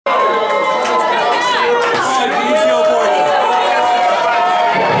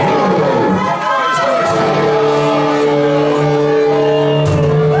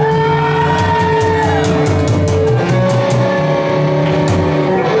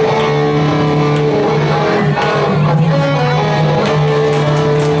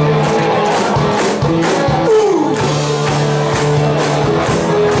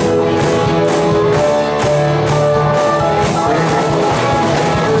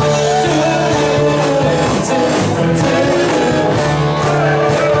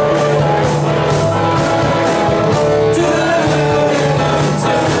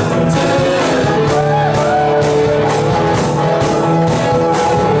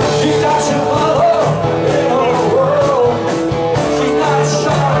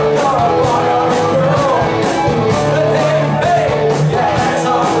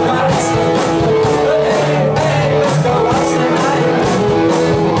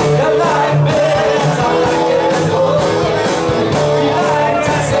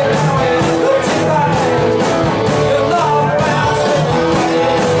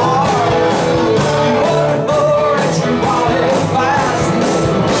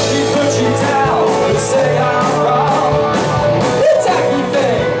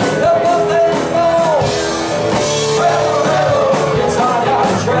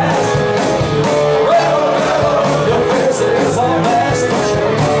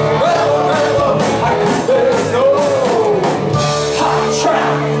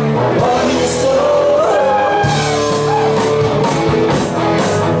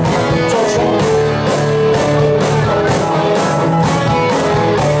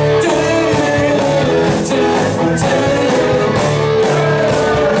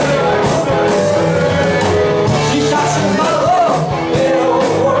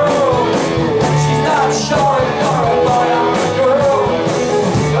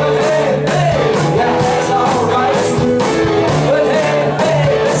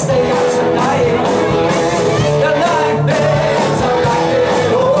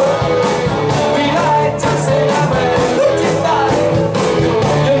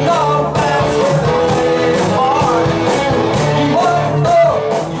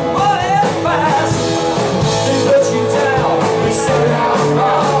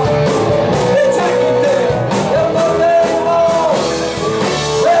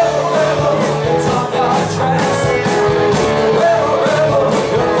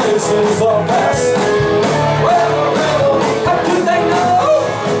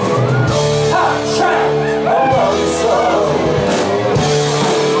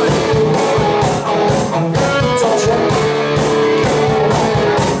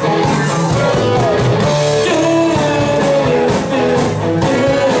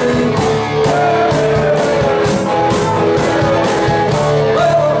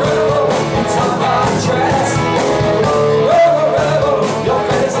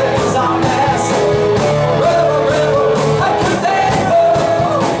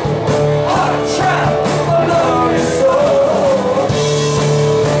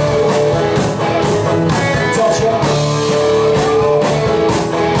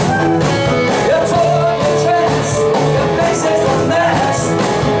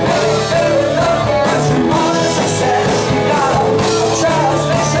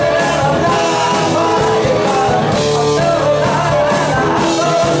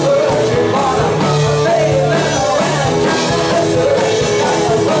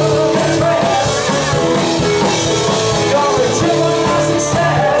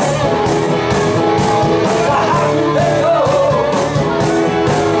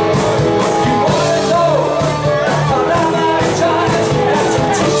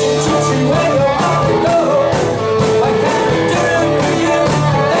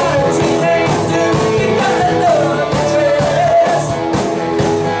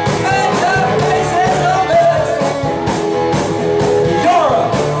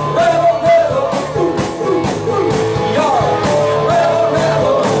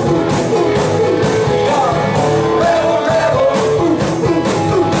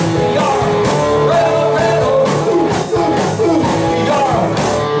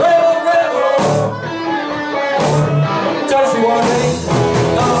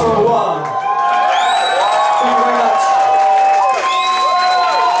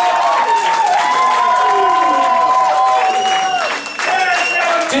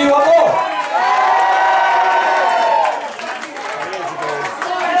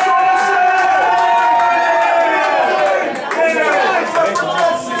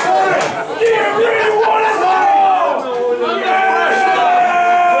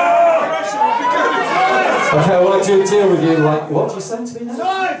do a deal with you, like, what did you say to me now?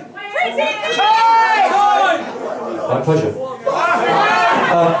 Time! My pleasure.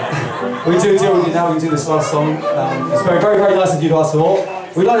 We do a deal with you now, we do this last song. It's very, very, very nice of you to ask for more.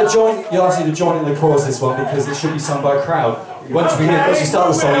 We'd like to ask you to join in the chorus this one because it should be sung by a crowd. Once you start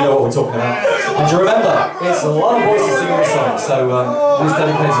the song, you know what we're talking about. And you remember, it's a lot of voices singing the song, so it's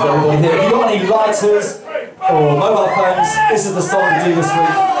dedicated to everybody here. If you've got any lighters or mobile phones, this is the song to do this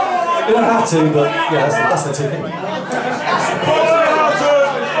week. You don't have to, but yeah, that's the ticket.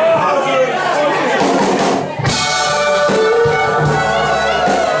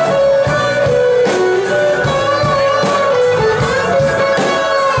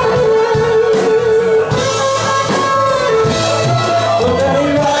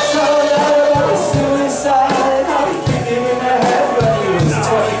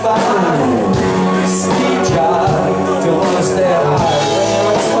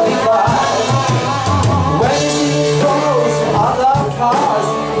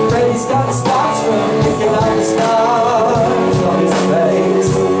 He's got the spots for picking up the stars on his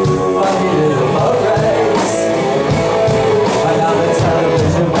face. Funny little boat race. And now the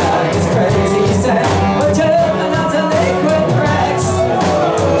television man is crazy. He said, we're turning out to liquid wrecks.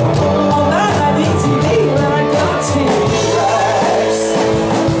 On that I need TV when I got T-Rex.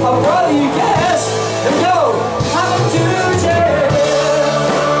 Oh brother, you guess. Here we go. Have a duty.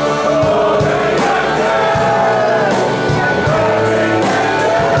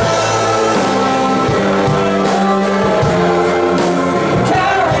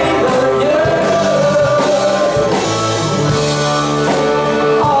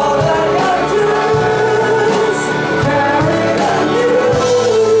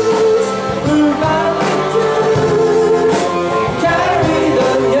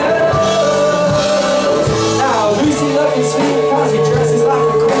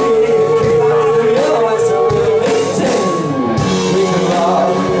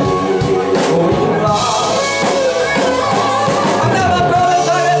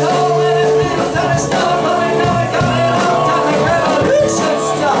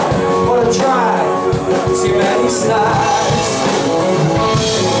 Too many snacks.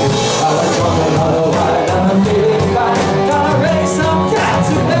 I'm drunk another wine and I'm feeling fine. Gonna raise some cat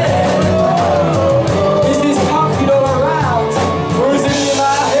to bed. Is this concrete all around, or is it in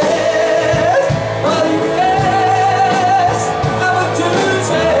my head? Well, you guess I'm a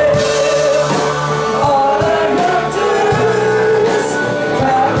duty. All I gotta do is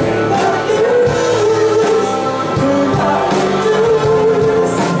carry the news. Who got the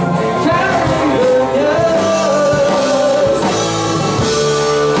dues? Carry the